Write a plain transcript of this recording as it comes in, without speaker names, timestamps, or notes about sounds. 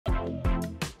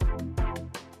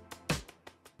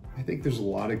I think there's a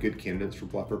lot of good candidates for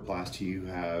blepharoplasty who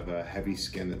have heavy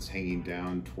skin that's hanging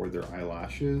down toward their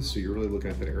eyelashes. So you're really looking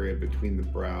at that area between the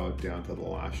brow down to the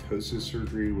lash. Ptosis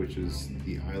surgery, which is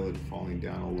the eyelid falling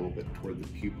down a little bit toward the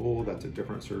pupil, that's a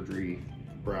different surgery.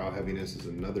 Brow heaviness is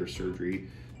another surgery.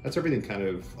 That's everything kind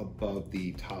of above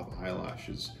the top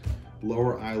eyelashes.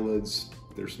 Lower eyelids,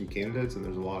 there's some candidates and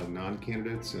there's a lot of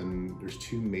non-candidates, and there's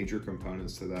two major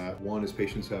components to that. One is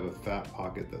patients who have a fat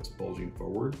pocket that's bulging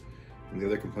forward, and the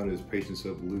other component is patients who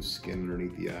have loose skin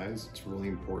underneath the eyes. It's really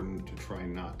important to try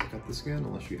not to cut the skin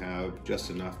unless you have just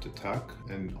enough to tuck,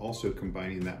 and also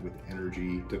combining that with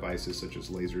energy devices such as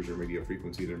lasers or radio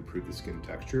frequency to improve the skin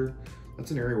texture.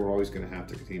 That's an area we're always going to have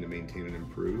to continue to maintain and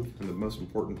improve. And the most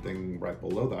important thing right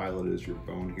below the eyelid is your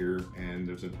bone here, and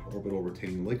there's an orbital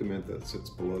retaining ligament that sits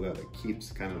below that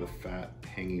keeps kind of the fat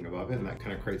hanging above it, and that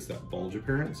kind of creates that bulge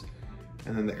appearance.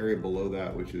 And then the area below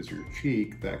that, which is your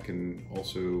cheek, that can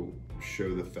also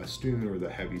show the festoon or the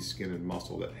heavy skin and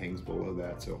muscle that hangs below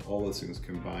that. So all those things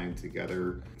combined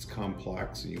together, it's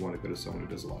complex, and you want to go to someone who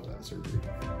does a lot of that surgery.